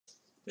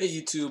Hey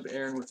YouTube,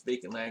 Aaron with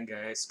Vacant Land,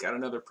 guys. Got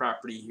another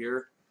property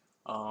here.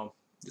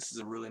 This is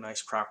a really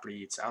nice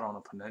property. It's out on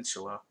a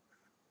peninsula.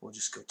 We'll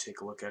just go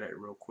take a look at it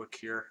real quick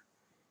here.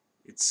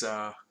 It's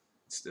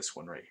this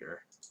one right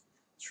here.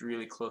 It's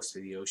really close to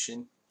the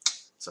ocean.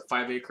 It's a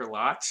 5-acre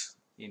lot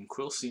in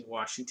Quilcene,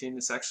 Washington.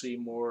 It's actually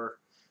more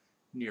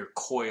near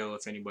Coyle,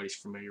 if anybody's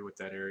familiar with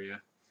that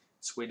area.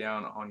 It's way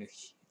down on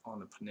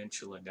the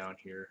peninsula down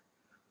here.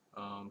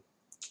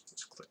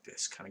 Let's click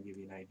this, kind of give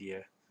you an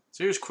idea.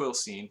 So here's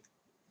Quilcene.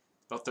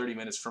 About 30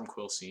 minutes from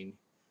Quilcene,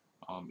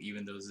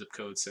 even though the zip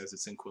code says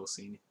it's in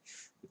Quilcene.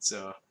 It's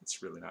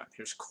really not.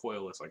 Here's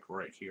Coyle, is like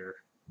right here.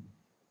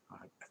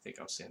 I think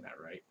I'm saying that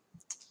right.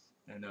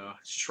 And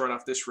just right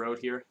off this road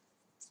here,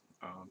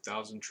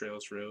 Thousand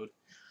Trails Road.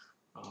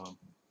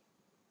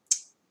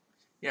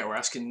 Yeah, we're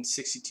asking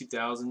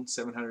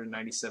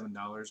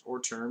 $62,797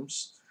 or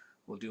terms.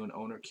 We'll do an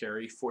owner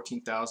carry,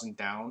 $14,000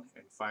 down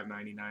and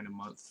 $599 a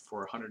month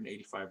for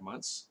 185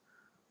 months.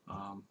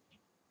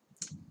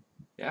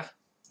 Yeah.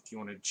 If you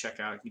want to check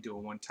out, you do a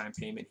one-time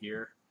payment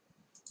here,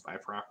 buy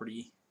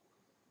property,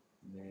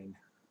 and then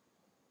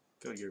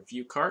go to your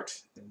view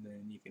cart, and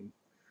then you can,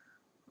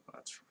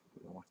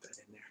 we don't want that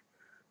in there.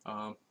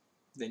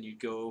 Then you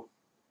go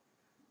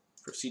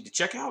proceed to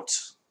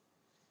checkout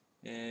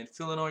and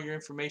fill in all your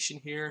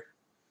information here,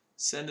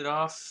 send it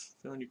off,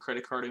 fill in your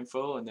credit card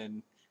info, and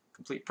then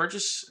complete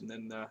purchase, and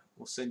then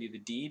we'll send you the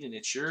deed and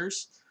it's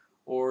yours.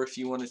 Or if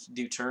you wanted to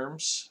do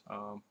terms,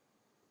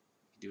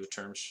 do a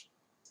terms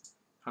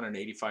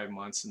 185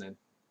 months, and then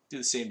do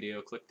the same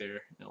deal. Click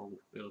there, and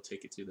it'll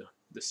take you through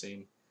the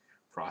same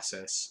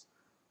process.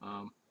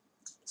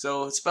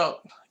 So it's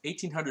about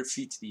 1,800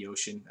 feet to the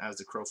ocean as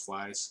the crow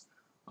flies.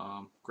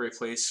 Great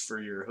place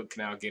for your Hood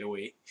Canal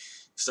getaway.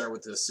 Start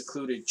with the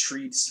secluded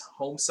treed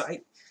home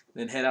site,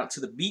 then head out to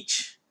the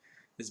beach.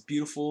 It's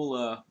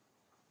beautiful,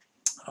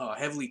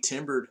 heavily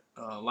timbered,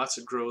 lots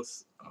of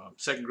growth,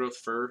 second growth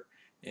fir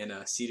and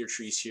cedar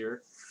trees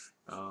here.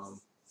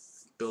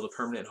 Build a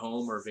permanent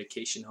home or a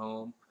vacation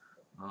home.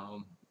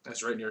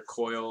 That's right near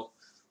Coyle.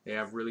 They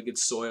have really good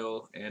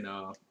soil, and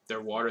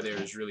their water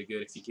there is really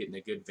good if you get in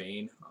a good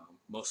vein.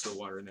 Most of the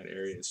water in that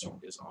area is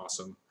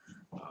awesome,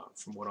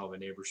 from what all the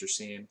neighbors are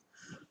seeing.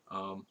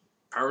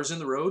 Power's in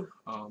the road.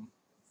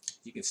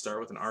 You can start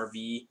with an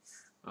RV,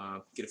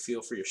 get a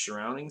feel for your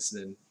surroundings,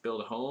 and then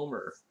build a home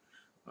or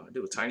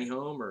do a tiny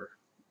home or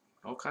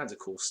all kinds of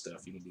cool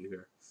stuff you can do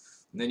here.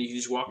 And then you can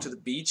just walk to the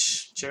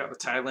beach, check out the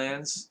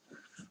tidelands,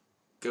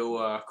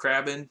 go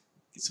crabbing,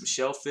 get some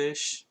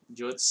shellfish,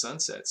 enjoy the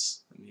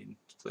sunsets. I mean,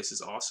 this place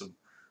is awesome.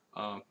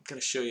 I'm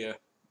going to show you,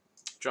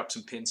 drop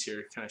some pins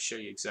here, kind of show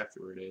you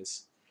exactly where it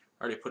is.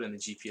 I already put in the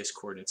GPS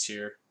coordinates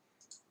here.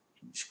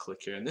 You just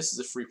click here, and this is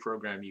a free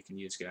program you can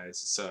use, guys.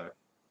 It's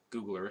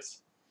Google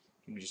Earth.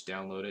 You can just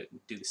download it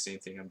and do the same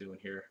thing I'm doing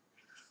here.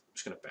 I'm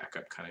just going to back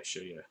up, kind of show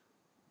you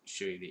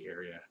the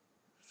area.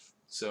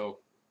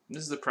 So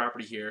this is the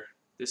property here.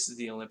 This is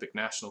the Olympic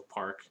National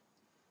Park.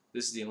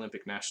 This is the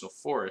Olympic National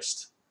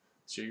Forest.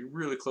 So you're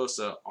really close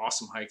to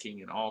awesome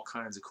hiking and all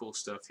kinds of cool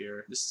stuff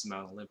here. This is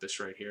Mount Olympus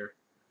right here.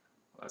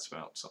 Well, that's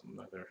Mount something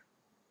other.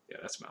 Yeah,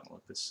 that's Mount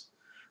Olympus.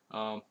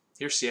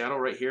 Here's Seattle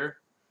right here.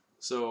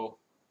 So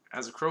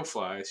as a crow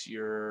flies,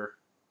 you're,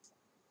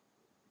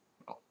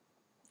 oh,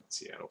 that's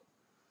Seattle.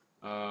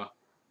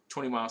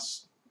 20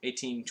 miles,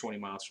 18, 20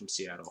 miles from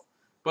Seattle.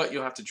 But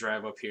you'll have to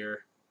drive up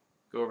here,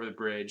 go over the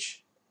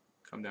bridge,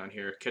 come down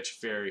here, catch a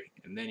ferry,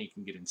 and then you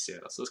can get in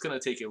Seattle. So it's going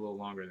to take you a little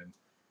longer than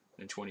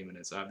 20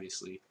 minutes,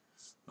 obviously.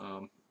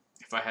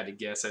 If I had to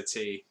guess, I'd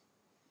say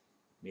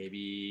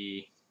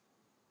maybe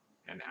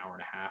an hour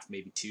and a half,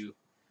 maybe 2.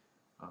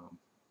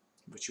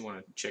 But you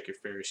want to check your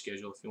ferry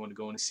schedule if you want to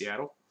go into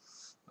Seattle.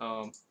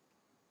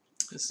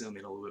 Let's zoom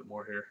in a little bit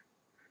more here.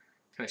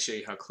 Kind of show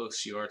you how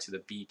close you are to the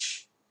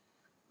beach.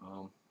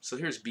 So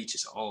here's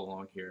beaches all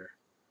along here.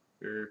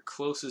 Your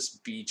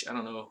closest beach, I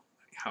don't know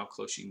how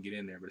close you can get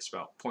in there, but it's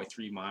about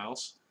 0.3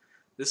 miles.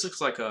 This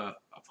looks like a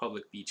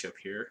public beach up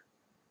here.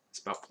 It's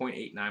about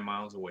 0.89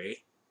 miles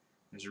away.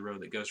 There's a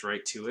road that goes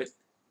right to it.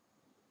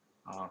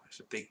 There's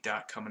a big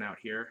dot coming out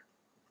here.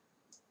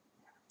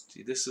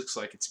 See, this looks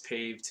like it's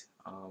paved.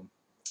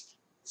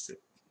 It's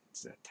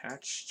an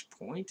attached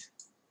point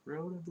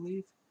road, I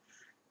believe.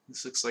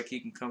 This looks like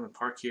you can come and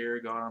park here,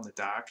 go out on the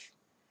dock,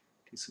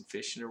 do some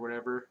fishing or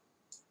whatever.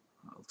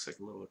 Looks like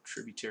a little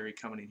tributary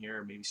coming in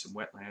here, maybe some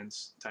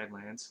wetlands,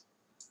 tidelands.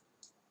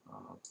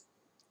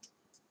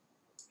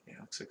 Yeah,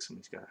 looks like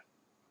somebody's got a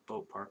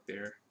boat parked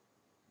there.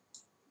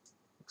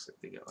 Looks like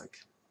they got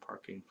like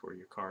parking for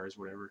your cars,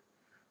 whatever.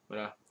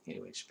 But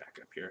anyway, just back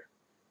up here.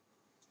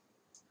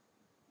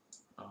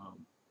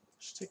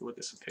 Just take a look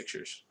at some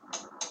pictures.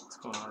 What's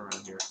going on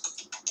around here?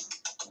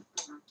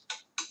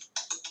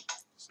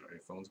 Sorry,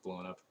 phone's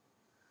blowing up.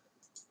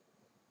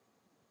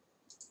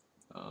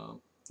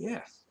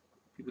 Yeah,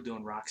 people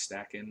doing rock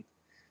stacking.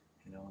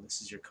 You know,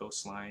 this is your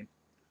coastline.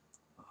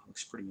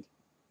 Looks pretty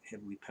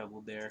heavily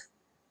pebbled there.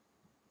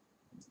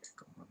 What's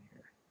going on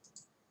here?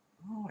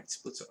 Oh, it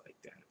splits up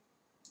like that.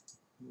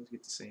 You always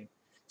get the same.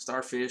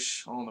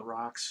 Starfish all on the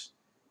rocks.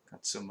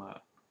 Got some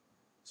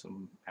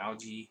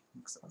algae.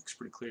 Looks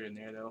pretty clear in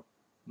there though.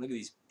 Look at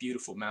these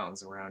beautiful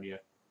mountains around you.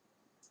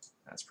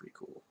 That's pretty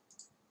cool.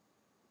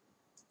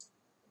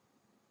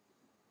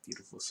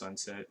 Beautiful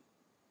sunset.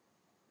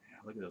 Yeah,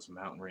 look at those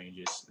mountain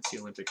ranges. That's the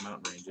Olympic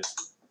mountain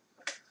ranges.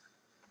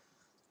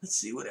 Let's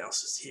see what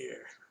else is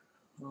here.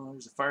 Oh,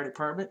 there's a fire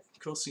department,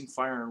 Quilcene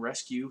Fire and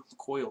Rescue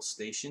Coyle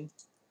Station.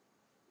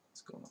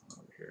 What's going on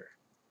over here?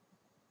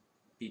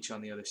 Beach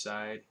on the other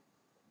side.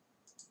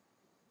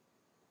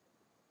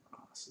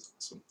 Oh, this is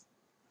awesome.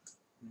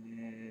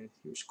 And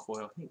here's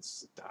Coyle. I think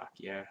this is a dock.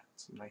 Yeah,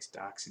 some nice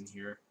docks in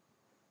here.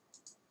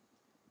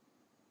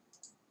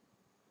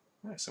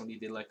 Yeah, somebody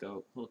did like a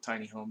little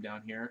tiny home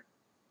down here.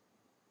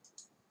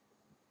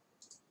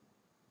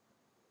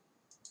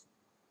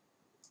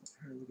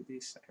 Look at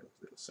these.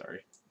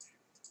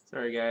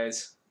 Sorry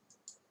guys.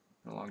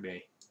 Been a long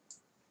day.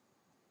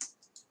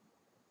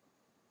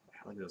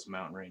 Look at those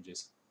mountain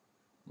ranges.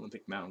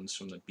 Olympic Mountains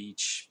from the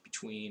beach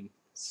between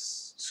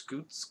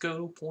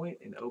Scootsko Point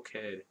and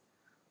Oakhead.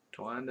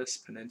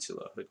 Tidelands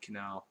Peninsula, Hood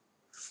Canal.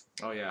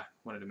 Oh yeah,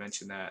 wanted to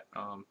mention that.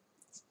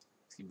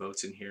 See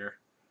boats in here.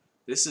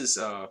 This is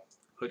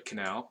Hood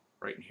Canal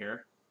right in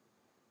here.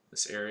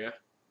 This area.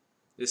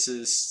 This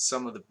is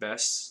some of the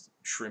best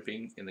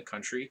shrimping in the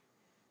country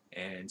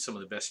and some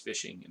of the best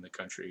fishing in the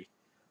country.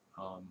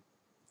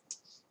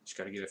 Just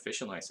got to get a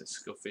fishing license.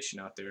 Go fishing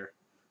out there.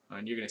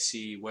 And you're going to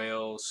see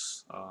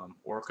whales,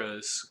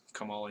 orcas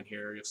come all in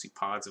here. You'll see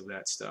pods of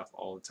that stuff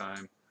all the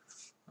time.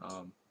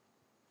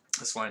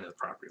 Let's fly into the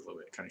property a little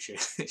bit, kind of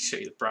show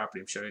you the property.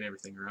 I'm showing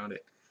everything around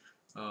it.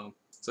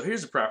 So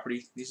here's the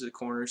property. These are the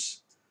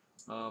corners.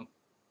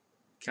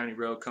 County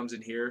Road comes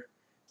in here.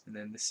 And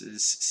then this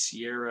is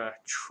Sierra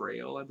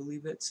Trail, I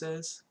believe it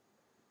says.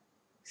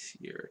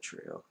 Sierra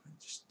Trail. It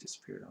just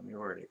disappeared on me.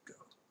 Where did it go?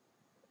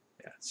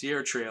 Yeah,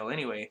 Sierra Trail.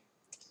 Anyway,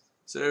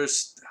 so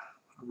there's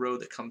a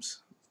road that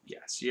comes...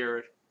 Yeah,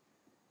 Sierra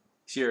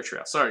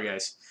Trail. Sorry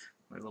guys,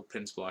 my little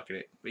pin's blocking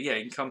it. But yeah,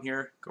 you can come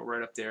here, go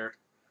right up there.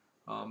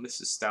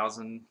 This is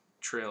Thousand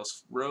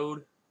Trails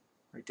Road,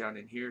 right down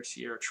in here,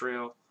 Sierra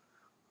Trail.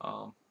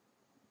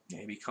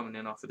 Maybe coming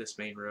in off of this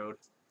main road.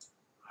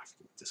 I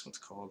forget what this one's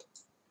called.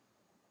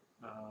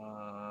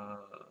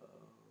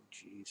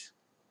 Jeez,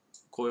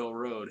 Coyle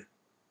Road.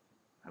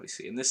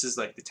 Obviously, and this is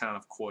like the town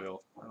of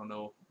Coyle. I don't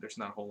know. There's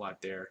not a whole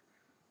lot there.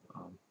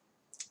 But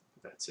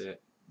that's it.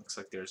 Looks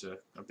like there's a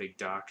big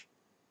dock.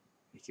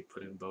 You could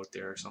put in a boat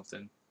there or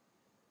something.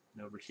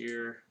 And over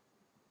here,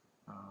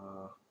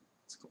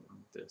 what's going on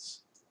with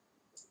this?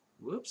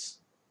 Whoops.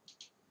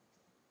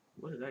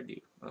 What did I do?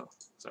 Oh,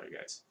 sorry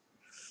guys.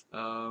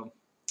 I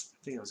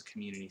think it was a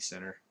community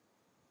center.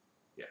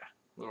 Yeah,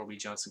 Laurel B.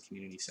 Johnson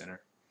Community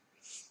Center.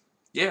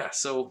 Yeah,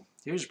 so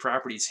here's your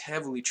property. It's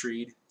heavily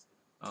treed.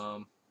 It's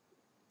gonna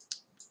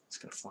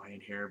fly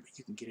in here, but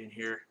you can get in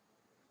here.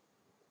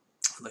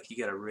 Look, you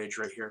got a ridge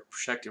right here,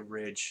 protective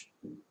ridge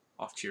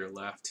off to your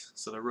left.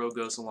 So the road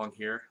goes along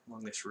here,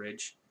 along this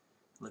ridge.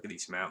 Look at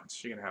these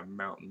mountains. You're going to have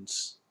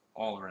mountains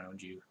all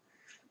around you.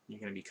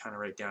 You're going to be kind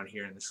of right down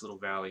here in this little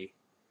valley.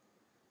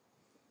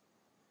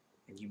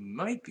 And you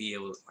might be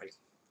able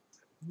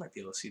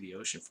to see the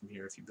ocean from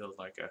here if you build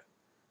like a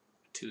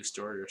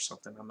two-story or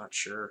something. I'm not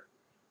sure.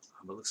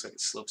 But it looks like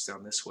it slopes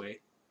down this way.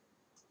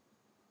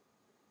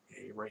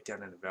 Yeah, you're right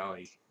down in the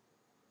valley.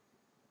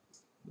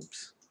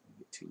 Oops, I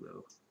get too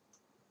low.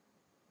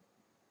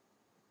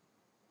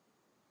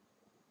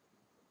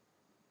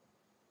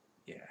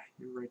 Yeah,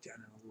 you're right down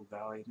in a little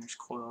valley, and there's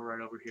Coyle right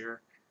over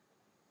here.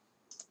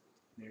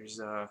 There's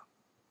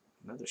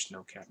another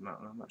snow-capped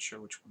mountain. I'm not sure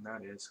which one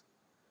that is.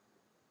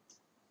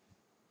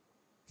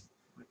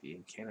 Might be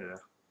in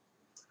Canada.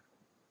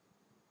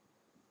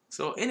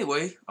 So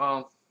anyway,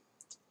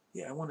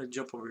 yeah, I want to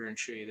jump over here and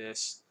show you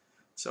this.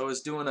 So I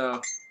was doing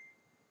a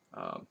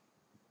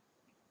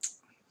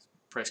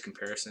price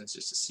comparisons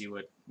just to see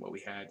what we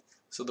had.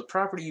 So the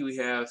property we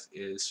have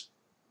is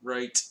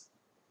right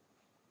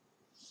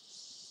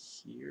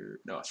here.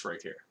 No, it's right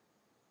here.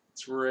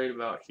 It's right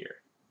about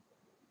here.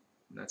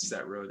 And that's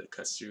that road that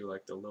cuts through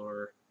like the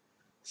lower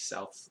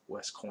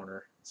southwest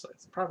corner. So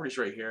the property's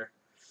right here.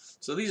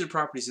 So these are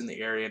properties in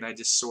the area, and I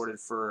just sorted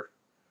for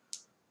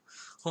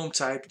home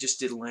type. Just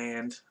did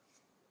land,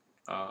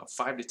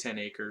 5 to 10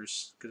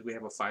 acres, because we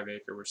have a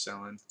 5-acre we're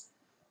selling.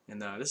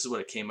 And this is what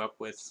it came up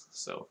with.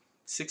 So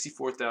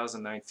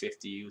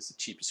 $64,950 was the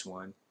cheapest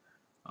one.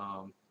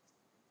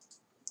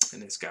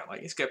 And it's got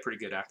pretty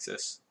good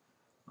access.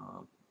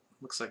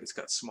 Looks like it's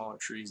got smaller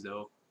trees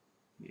though,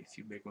 maybe a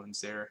few big ones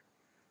there,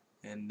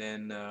 and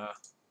then I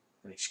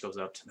think she goes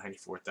up to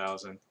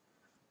 94,000.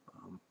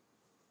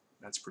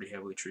 That's pretty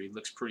heavily treed.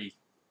 Looks pretty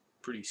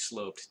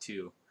sloped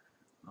too.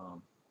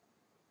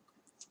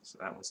 So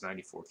that one's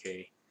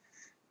 94K,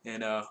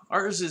 and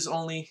ours is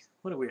only,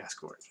 what did we ask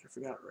for? I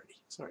forgot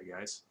already. Sorry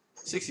guys.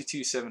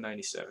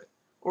 62,797.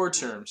 Or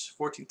terms,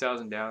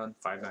 14,000 down,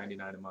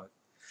 $599 a month.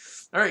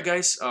 Alright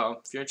guys,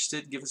 if you're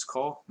interested, give us a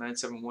call,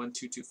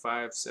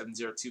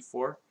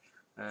 971-225-7024,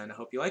 and I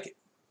hope you like it.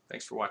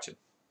 Thanks for watching.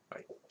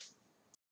 Bye.